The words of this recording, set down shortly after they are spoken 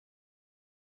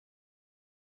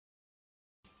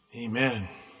Amen.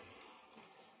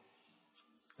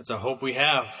 That's a hope we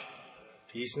have.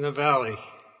 Peace in the valley.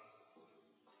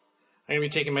 I'm going to be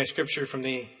taking my scripture from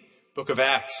the book of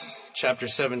Acts, chapter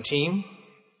 17.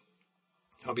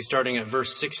 I'll be starting at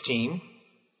verse 16.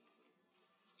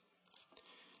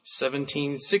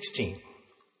 17:16.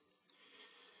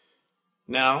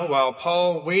 Now, while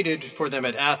Paul waited for them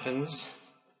at Athens,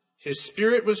 his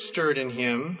spirit was stirred in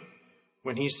him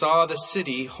when he saw the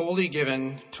city wholly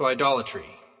given to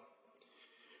idolatry.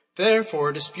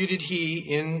 Therefore disputed he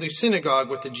in the synagogue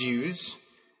with the Jews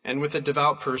and with the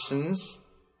devout persons,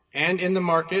 and in the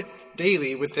market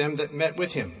daily with them that met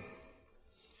with him.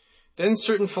 Then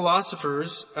certain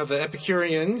philosophers of the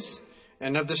Epicureans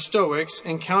and of the Stoics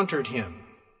encountered him.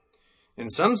 And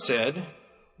some said,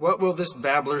 "What will this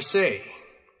babbler say?"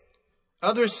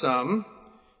 Others some,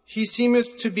 "He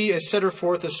seemeth to be a setter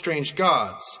forth of strange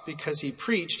gods, because he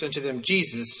preached unto them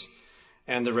Jesus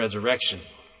and the resurrection."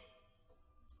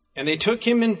 And they took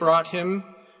him and brought him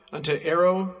unto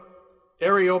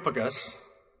Areopagus,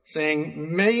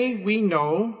 saying, "May we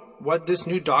know what this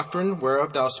new doctrine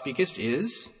whereof thou speakest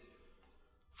is?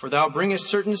 For thou bringest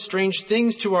certain strange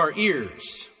things to our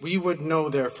ears. We would know,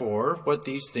 therefore, what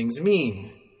these things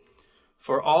mean.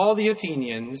 For all the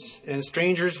Athenians and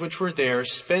strangers which were there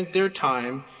spent their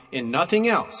time in nothing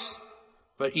else,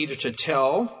 but either to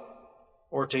tell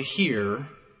or to hear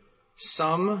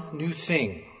some new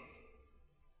thing."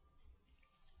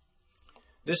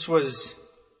 This was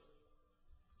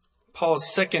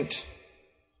Paul's second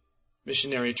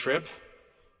missionary trip,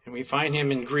 and we find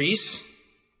him in Greece.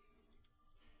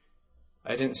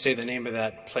 I didn't say the name of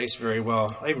that place very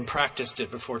well. I even practiced it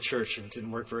before church, and it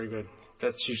didn't work very good.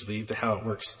 That's usually how it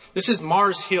works. This is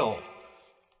Mars Hill.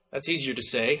 That's easier to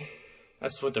say.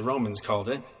 That's what the Romans called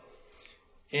it.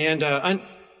 And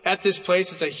at this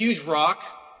place is a huge rock,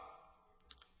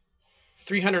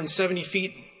 370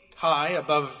 feet high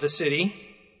above the city.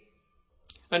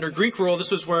 Under Greek rule,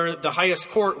 this was where the highest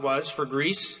court was for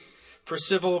Greece, for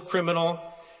civil, criminal,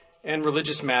 and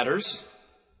religious matters.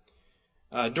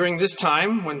 During this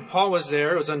time, when Paul was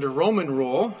there, it was under Roman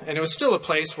rule, and it was still a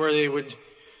place where they would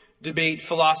debate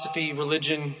philosophy,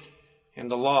 religion, and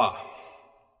the law.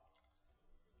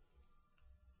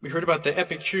 We heard about the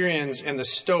Epicureans and the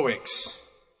Stoics.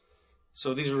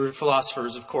 So these were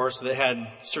philosophers, of course, that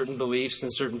had certain beliefs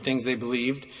and certain things they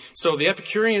believed. So the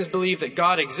Epicureans believed that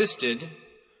God existed,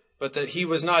 but that he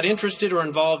was not interested or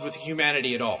involved with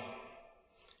humanity at all,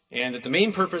 and that the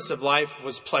main purpose of life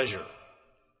was pleasure.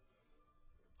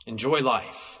 Enjoy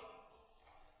life.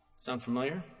 Sound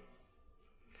familiar?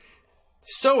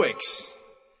 Stoics,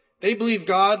 they believed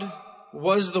God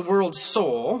was the world's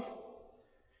soul,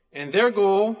 and their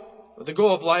goal, the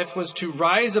goal of life, was to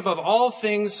rise above all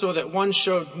things so that one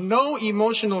showed no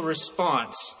emotional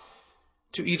response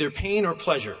to either pain or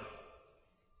pleasure.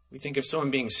 We think of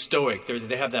someone being stoic.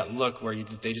 They have that look where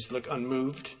they just look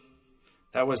unmoved.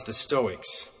 That was the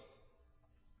Stoics.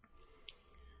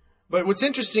 But what's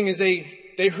interesting is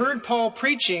they heard Paul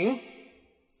preaching,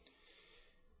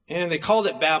 and they called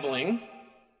it babbling.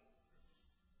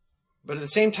 But at the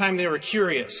same time, they were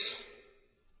curious.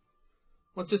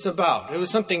 What's this about? It was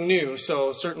something new,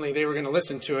 so certainly they were going to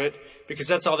listen to it, because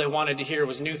that's all they wanted to hear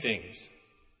was new things.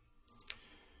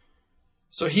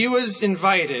 So he was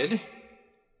invited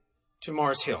to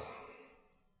Mars Hill.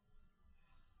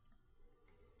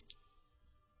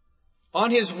 On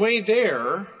his way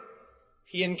there,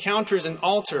 he encounters an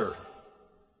altar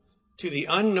to the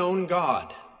unknown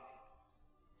God.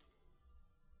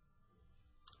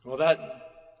 Well,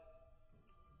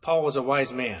 Paul was a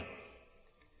wise man.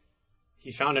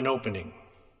 He found an opening.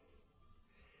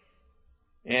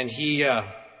 And he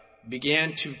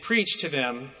began to preach to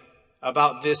them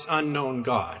about this unknown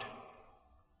God.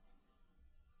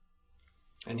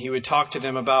 And he would talk to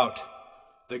them about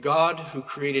the God who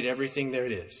created everything there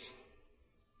is.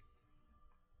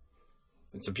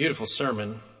 It's a beautiful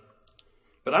sermon.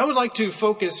 But I would like to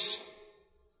focus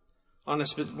on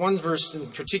one verse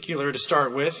in particular to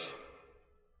start with.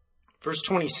 Verse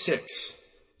 26.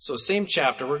 So same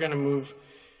chapter, we're going to move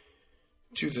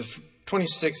to the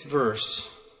 26th verse.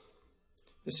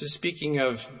 This is speaking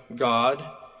of God.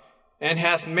 "And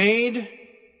hath made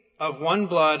of one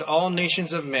blood all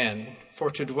nations of men, for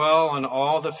to dwell on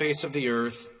all the face of the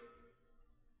earth,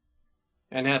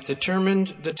 and hath determined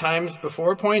the times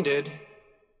before appointed,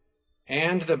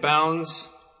 and the bounds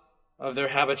of their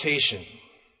habitation."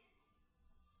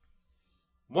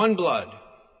 One blood.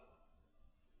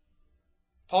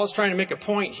 Paul's trying to make a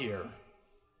point here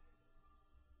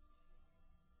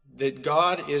that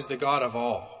God is the God of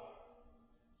all.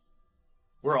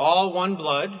 We're all one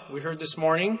blood, we heard this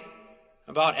morning,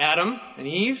 about Adam and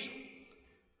Eve.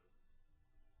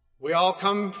 We all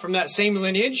come from that same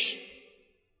lineage,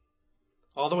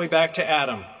 all the way back to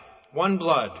Adam. One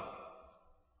blood.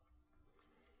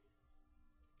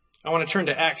 I want to turn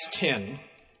to Acts 10.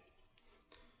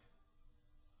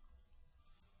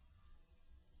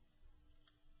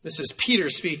 This is Peter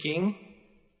speaking.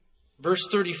 Verse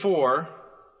 34.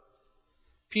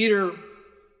 Peter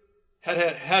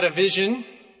had a vision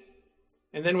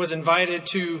and then was invited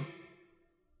to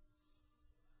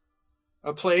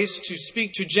a place to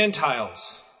speak to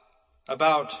Gentiles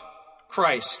about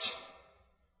Christ.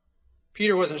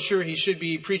 Peter wasn't sure he should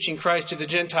be preaching Christ to the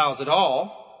Gentiles at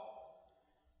all.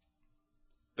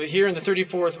 But here in the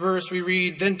 34th verse we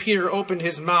read, "Then Peter opened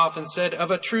his mouth and said,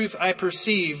 'Of a truth I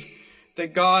perceive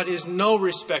that God is no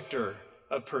respecter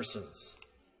of persons.'"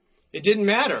 It didn't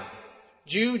matter.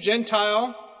 Jew,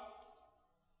 Gentile,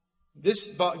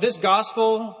 this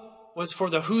gospel was for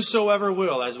the whosoever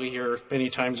will, as we hear many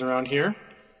times around here.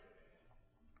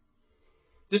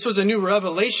 This was a new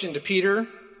revelation to Peter.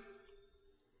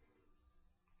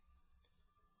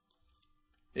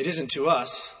 It isn't to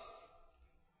us.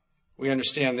 We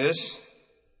understand this.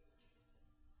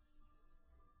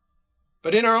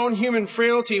 But in our own human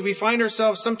frailty, we find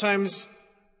ourselves sometimes,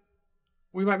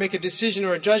 we might make a decision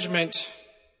or a judgment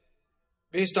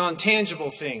based on tangible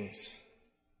things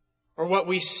or what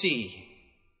we see.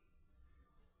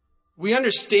 We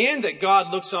understand that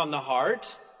God looks on the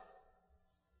heart,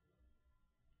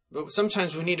 but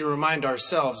sometimes we need to remind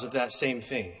ourselves of that same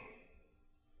thing.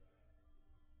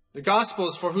 The gospel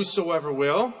is for whosoever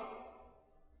will.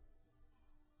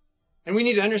 And we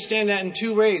need to understand that in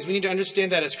two ways. We need to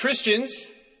understand that as Christians,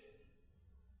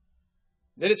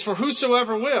 that it's for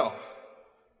whosoever will.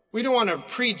 We don't want to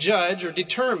prejudge or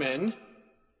determine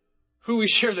who we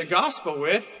share the gospel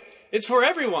with. It's for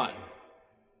everyone.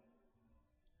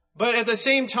 But at the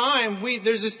same time,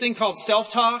 there's this thing called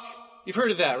self-talk. You've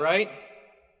heard of that, right?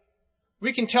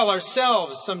 We can tell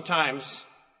ourselves sometimes,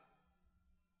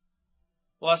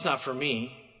 well, that's not for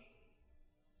me.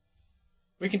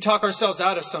 We can talk ourselves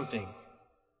out of something.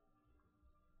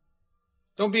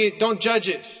 Don't judge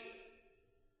it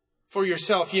for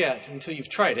yourself yet until you've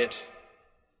tried it.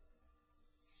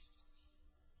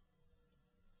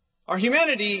 Our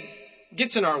humanity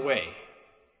gets in our way.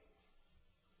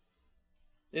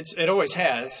 It always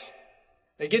has.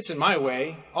 It gets in my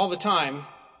way all the time.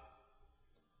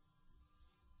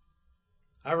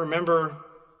 I remember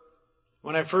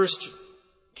when I first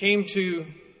came to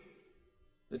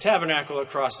the tabernacle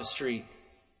across the street.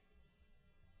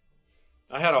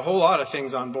 I had a whole lot of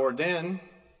things on board then.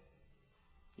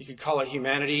 You could call it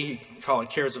humanity, you could call it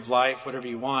cares of life, whatever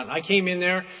you want. I came in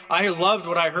there, I loved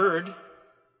what I heard.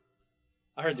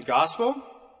 I heard the gospel,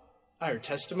 I heard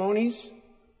testimonies,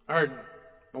 I heard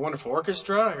a wonderful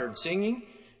orchestra, I heard singing.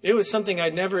 It was something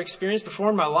I'd never experienced before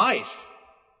in my life.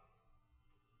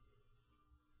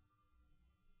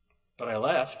 But I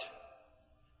left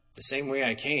the same way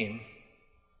I came.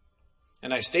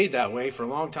 And I stayed that way for a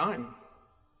long time.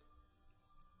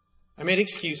 I made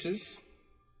excuses.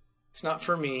 It's not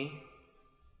for me.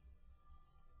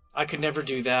 I could never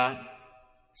do that.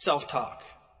 Self-talk.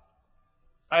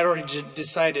 I'd already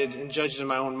decided and judged in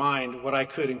my own mind what I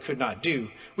could and could not do.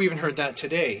 We even heard that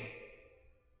today.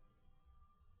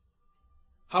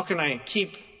 How can I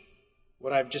keep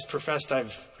what I've just professed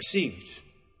I've received?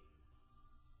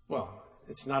 Well,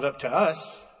 it's not up to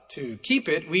us to keep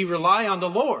it. We rely on the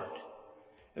Lord.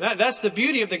 And that's the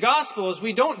beauty of the gospel, is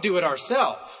we don't do it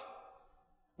ourselves.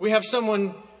 We have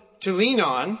someone to lean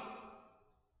on.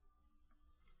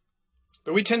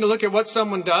 But we tend to look at what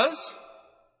someone does,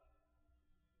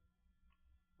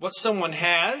 what someone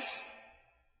has,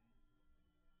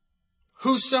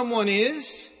 who someone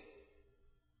is,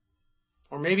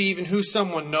 or maybe even who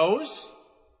someone knows.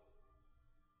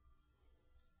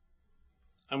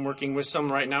 I'm working with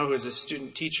someone right now who is a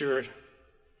student teacher,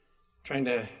 trying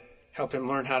to help him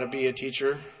learn how to be a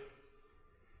teacher.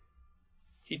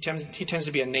 He tends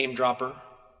to be a name dropper.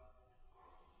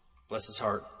 Bless his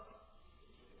heart.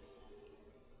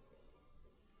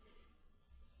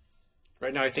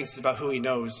 Right now he thinks it's about who he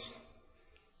knows.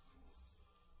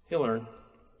 He'll learn.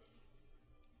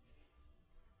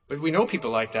 But we know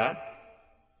people like that.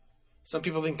 Some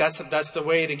people think that's the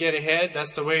way to get ahead.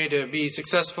 That's the way to be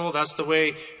successful. That's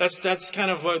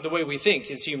kind of the way we think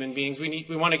as human beings. We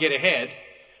want to get ahead.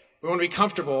 We want to be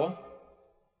comfortable.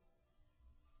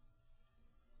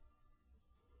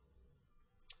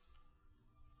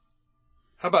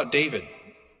 How about David?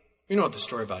 You know the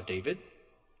story about David.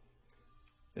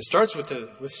 It starts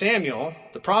with Samuel,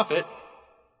 the prophet.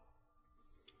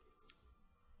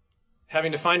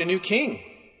 having to find a new king.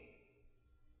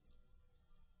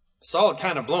 Saul had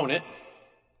kind of blown it.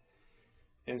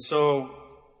 And so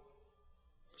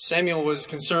Samuel was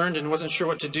concerned and wasn't sure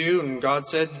what to do. And God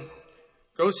said,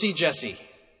 go see Jesse.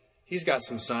 He's got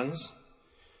some sons.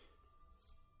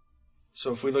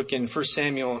 So if we look in 1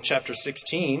 Samuel chapter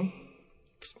 16,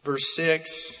 verse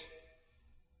 6,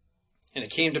 and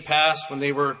it came to pass when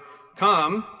they were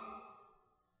come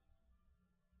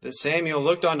that Samuel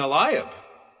looked on Eliab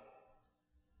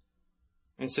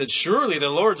and said, surely the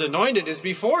Lord's anointed is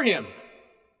before him.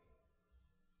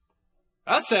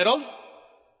 That's settled.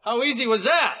 How easy was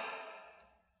that?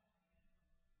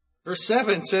 Verse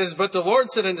 7 says, but the Lord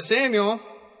said unto Samuel,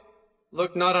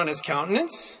 look not on his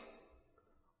countenance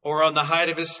or on the height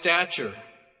of his stature,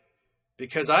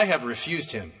 because I have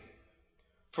refused him.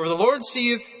 For the Lord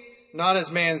seeth not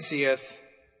as man seeth,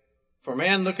 for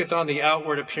man looketh on the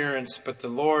outward appearance, but the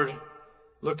Lord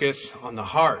looketh on the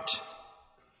heart.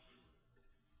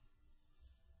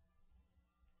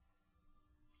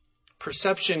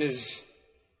 Perception is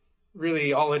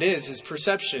really all it is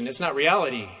perception. It's not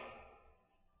reality.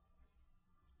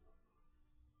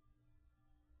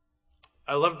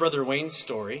 I love Brother Wayne's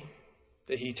story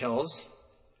that he tells.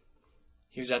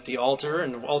 He was at the altar,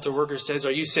 and the altar worker says,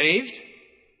 are you saved?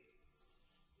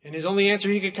 And his only answer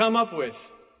he could come up with,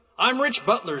 I'm Rich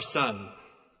Butler's son.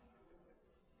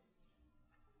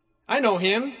 I know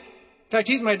him. In fact,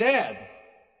 he's my dad.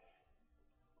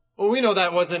 Well, we know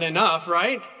that wasn't enough,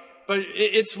 right? But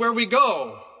it's where we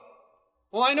go.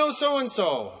 Well, I know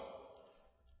so-and-so.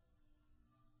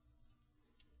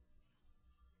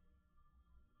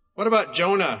 What about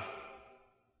Jonah?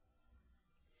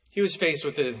 He was faced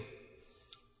with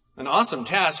an awesome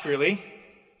task, really.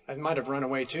 I might have run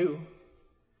away too.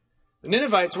 The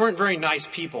Ninevites weren't very nice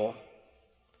people.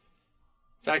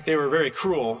 In fact, they were very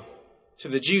cruel to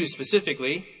the Jews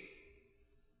specifically.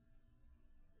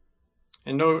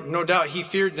 And no doubt he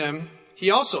feared them. He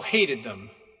also hated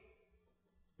them.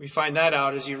 We find that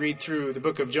out as you read through the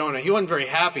book of Jonah. He wasn't very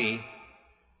happy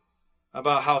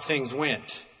about how things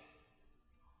went.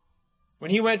 When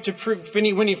he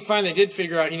finally did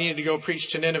figure out he needed to go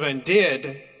preach to Nineveh and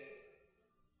did,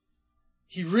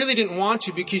 he really didn't want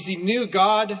to because he knew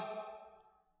God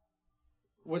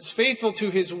was faithful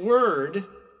to his word,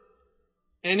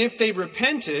 and if they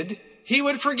repented, he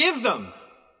would forgive them.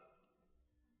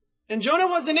 And Jonah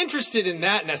wasn't interested in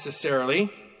that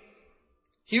necessarily.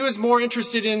 He was more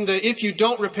interested in the, if you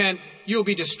don't repent, you'll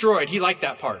be destroyed. He liked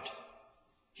that part.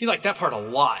 He liked that part a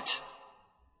lot.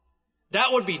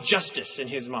 That would be justice in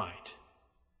his mind.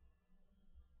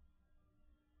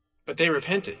 But they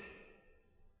repented.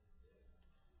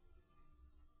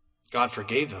 God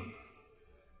forgave them.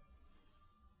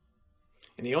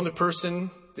 And the only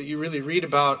person that you really read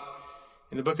about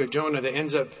in the book of Jonah that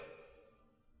ends up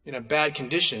in a bad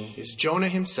condition is Jonah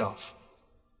himself.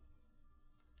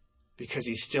 Because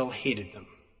he still hated them.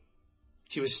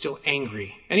 He was still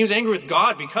angry. And he was angry with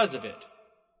God because of it.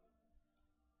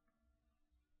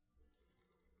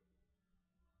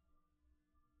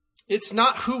 It's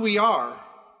not who we are,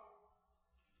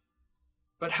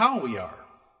 but how we are.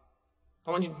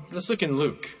 Let's look in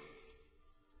Luke.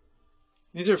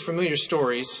 These are familiar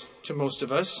stories to most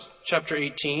of us. Chapter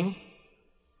 18.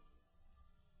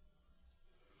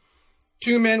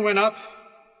 2 men went up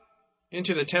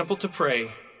into the temple to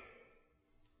pray.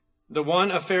 The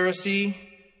one a Pharisee,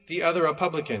 the other a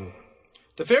publican.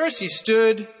 The Pharisee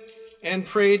stood and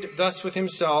prayed thus with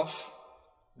himself,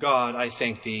 God, I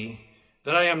thank thee,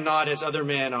 that I am not as other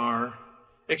men are,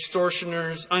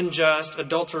 extortioners, unjust,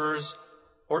 adulterers,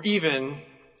 or even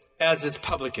as this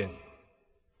publican.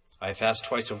 I fast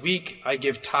twice a week, I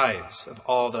give tithes of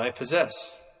all that I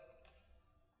possess.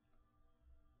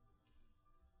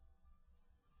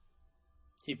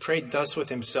 He prayed thus with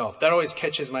himself. That always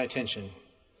catches my attention.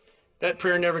 That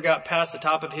prayer never got past the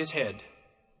top of his head. In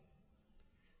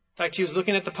fact, he was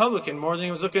looking at the publican more than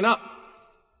he was looking up.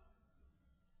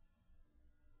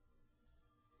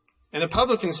 And the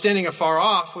publican standing afar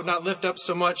off would not lift up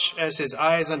so much as his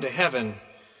eyes unto heaven,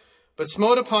 but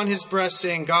smote upon his breast,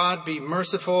 saying, God, be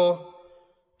merciful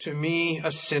to me,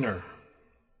 a sinner.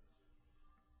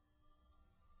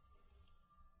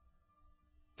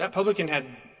 That publican had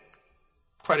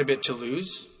quite a bit to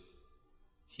lose.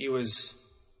 He was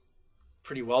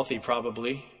pretty wealthy,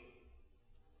 probably.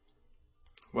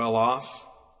 Well off.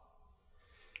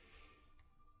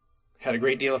 Had a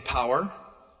great deal of power.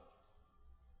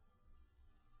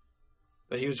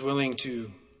 But he was willing to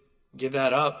give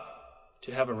that up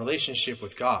to have a relationship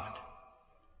with God.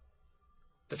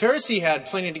 The Pharisee had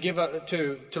plenty to give up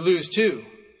to lose too.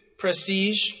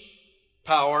 Prestige,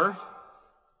 power,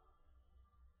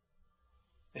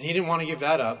 And he didn't want to give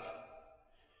that up.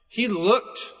 He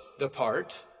looked the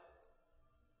part.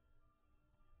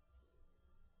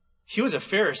 He was a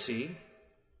Pharisee.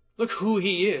 Look who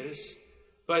he is.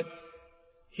 But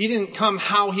he didn't come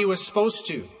how he was supposed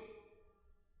to.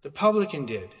 The publican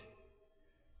did.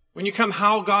 When you come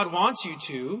how God wants you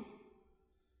to,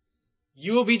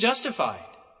 you will be justified.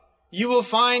 You will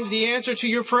find the answer to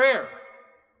your prayer.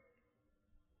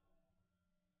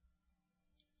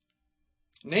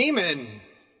 Naaman,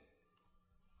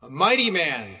 a mighty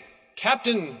man,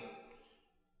 captain,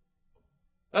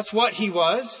 that's what he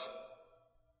was.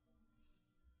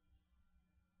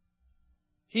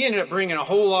 He ended up bringing a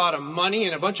whole lot of money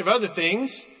and a bunch of other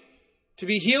things to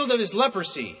be healed of his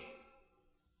leprosy.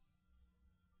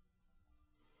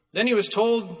 Then he was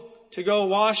told to go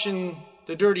wash in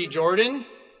the dirty Jordan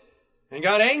and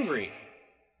got angry.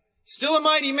 Still a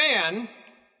mighty man,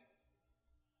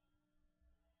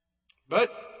 but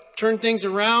turned things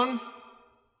around.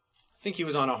 I think he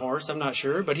was on a horse, I'm not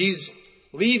sure, but he's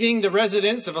leaving the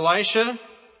residence of Elisha,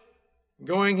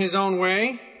 going his own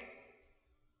way.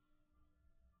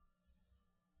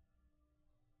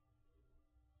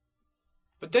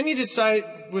 But then he decided,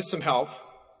 with some help,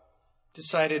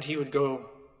 decided he would go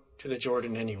to the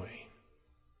Jordan anyway.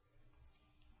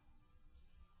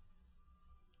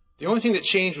 The only thing that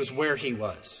changed was where he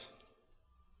was.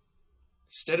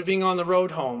 Instead of being on the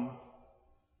road home,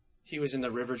 he was in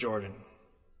the River Jordan.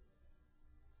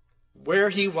 Where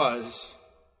he was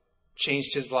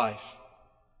changed his life.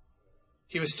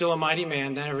 He was still a mighty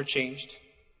man, that never changed.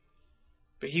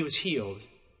 But he was healed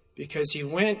because he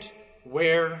went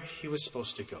where he was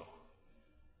supposed to go.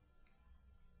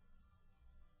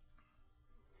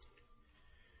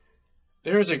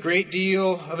 There is a great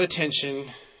deal of attention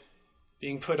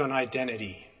being put on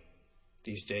identity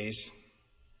these days.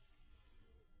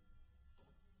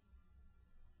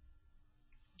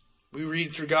 We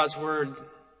read through God's Word, it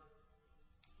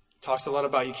talks a lot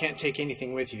about you can't take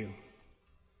anything with you.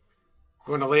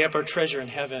 We want to lay up our treasure in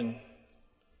heaven.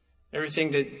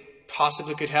 Everything that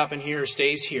possibly could happen here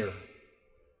stays here.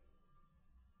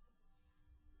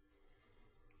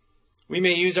 We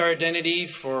may use our identity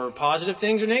for positive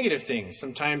things or negative things.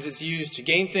 Sometimes it's used to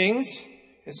gain things,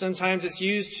 and sometimes it's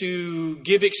used to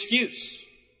give excuse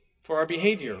for our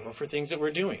behavior or for things that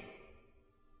we're doing.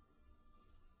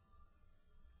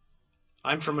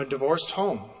 I'm from a divorced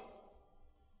home.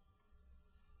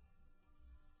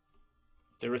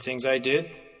 There were things I did,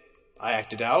 I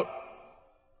acted out,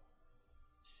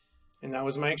 and that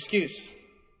was my excuse.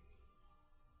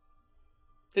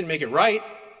 Didn't make it right.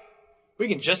 We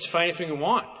can justify anything we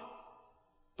want,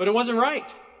 but it wasn't right.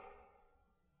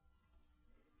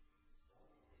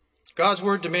 God's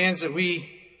Word demands that we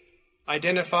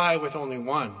identify with only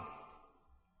one.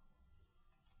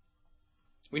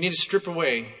 We need to strip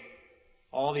away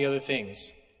all the other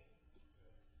things.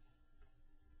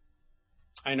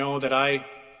 I know that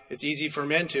it's easy for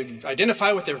men to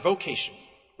identify with their vocation,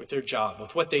 with their job,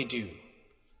 with what they do.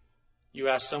 You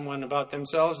ask someone about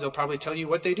themselves, they'll probably tell you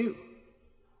what they do.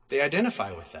 They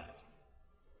identify with that.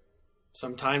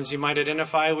 Sometimes you might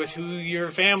identify with who your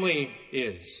family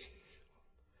is.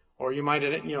 Or you might,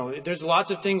 there's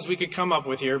lots of things we could come up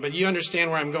with here, but you understand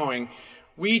where I'm going.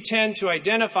 We tend to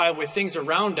identify with things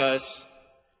around us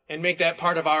and make that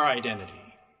part of our identity.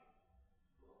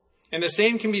 And the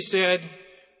same can be said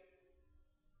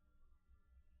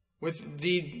with the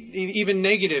even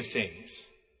negative things.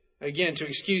 Again, to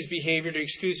excuse behavior, to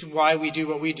excuse why we do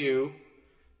what we do.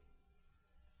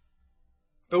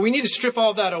 But we need to strip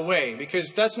all that away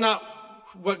because that's not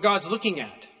what God's looking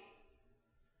at.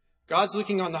 God's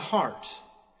looking on the heart.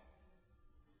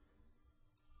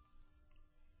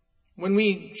 When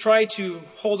we try to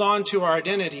hold on to our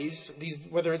identities,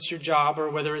 whether it's your job or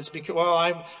whether it's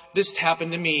because, this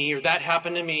happened to me or that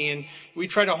happened to me, and we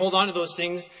try to hold on to those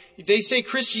things, they say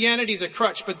Christianity is a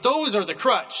crutch, but those are the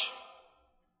crutch.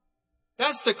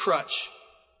 That's the crutch.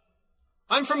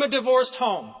 I'm from a divorced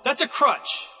home. That's a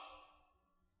crutch.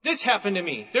 This happened to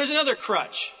me. There's another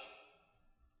crutch.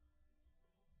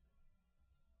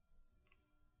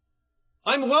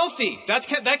 I'm wealthy. That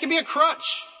can be a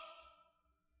crutch.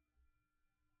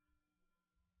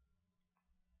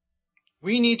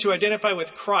 We need to identify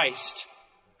with Christ,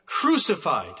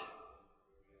 crucified.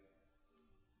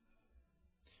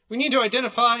 We need to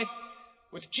identify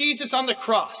with Jesus on the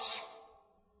cross,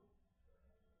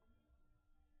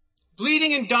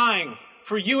 bleeding and dying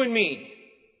for you and me.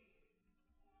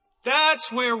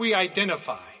 That's where we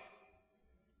identify.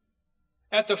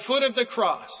 At the foot of the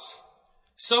cross.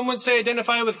 Some would say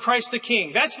identify with Christ the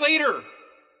King. That's later.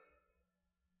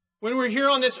 When we're here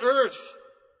on this earth,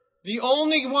 The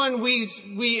only one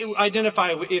we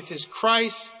identify with is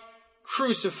Christ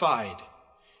crucified.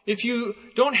 If you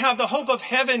don't have the hope of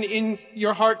heaven in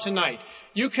your heart tonight,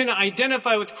 you can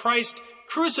identify with Christ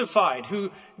crucified,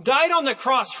 who died on the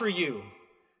cross for you,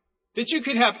 that you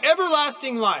could have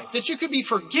everlasting life, that you could be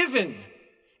forgiven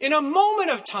in a moment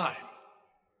of time.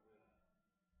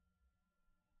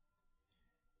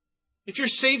 If you're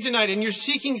saved tonight and you're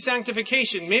seeking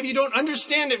sanctification, maybe you don't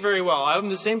understand it very well. I'm in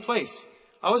the same place.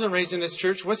 I wasn't raised in this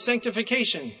church. What's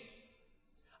sanctification?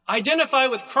 Identify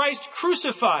with Christ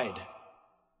crucified.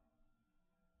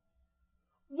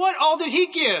 What all did he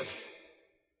give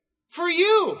for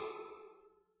you?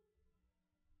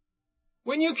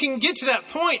 When you can get to that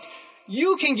point,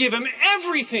 you can give him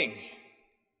everything.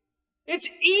 It's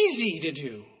easy to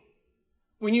do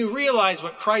when you realize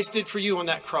what Christ did for you on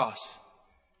that cross.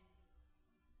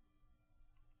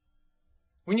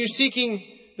 When you're seeking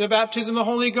the baptism of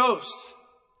the Holy Ghost,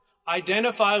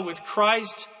 identify with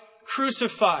Christ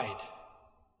crucified.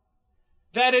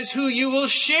 That is who you will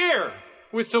share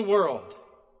with the world.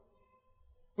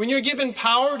 When you're given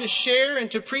power to share and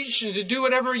to preach and to do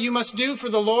whatever you must do for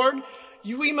the Lord,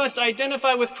 we must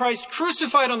identify with Christ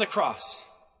crucified on the cross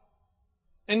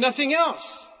and nothing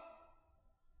else.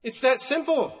 It's that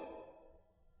simple.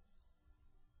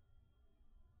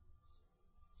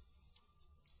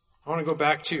 I want to go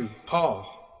back to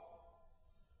Paul.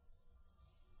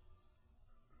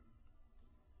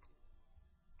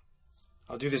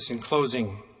 I'll do this in closing.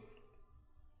 I'm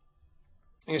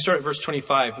going to start at verse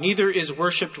 25. Neither is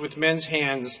worshipped with men's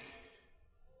hands.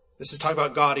 This is talking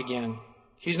about God again.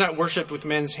 He's not worshipped with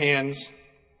men's hands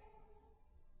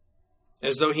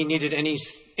as though he needed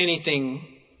anything,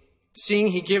 seeing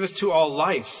he giveth to all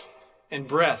life and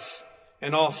breath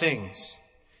and all things.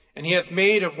 And he hath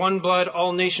made of one blood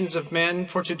all nations of men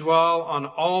for to dwell on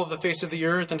all the face of the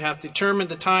earth, and hath determined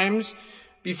the times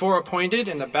before appointed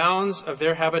and the bounds of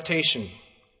their habitation,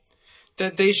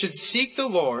 that they should seek the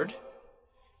Lord,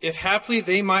 if haply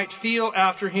they might feel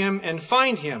after him and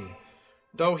find him,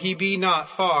 though he be not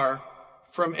far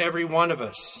from every one of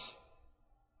us.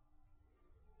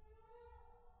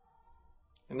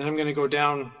 And then I'm going to go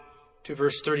down to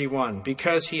verse 31.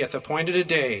 Because he hath appointed a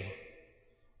day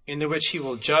in the which he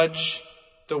will judge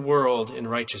the world in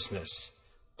righteousness,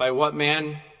 by what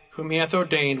man whom he hath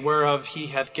ordained, whereof he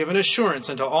hath given assurance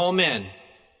unto all men,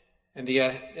 and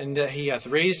that he hath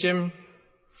raised him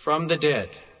from the dead.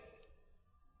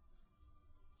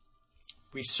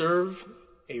 We serve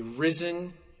a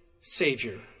risen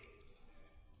Savior.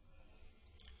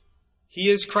 He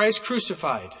is Christ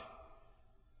crucified,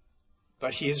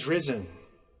 but he is risen.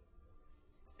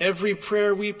 Every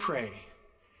prayer we pray,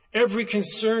 every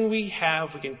concern we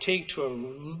have, we can take to a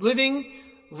living,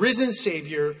 risen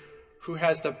Savior who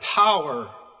has the power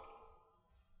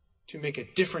to make a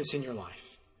difference in your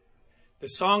life. The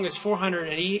song is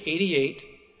 488.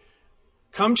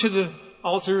 Come to the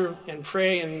altar and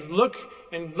pray and look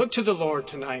to the Lord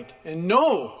tonight and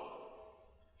know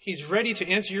he's ready to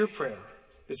answer your prayer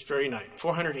this very night.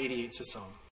 488 is the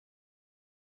song.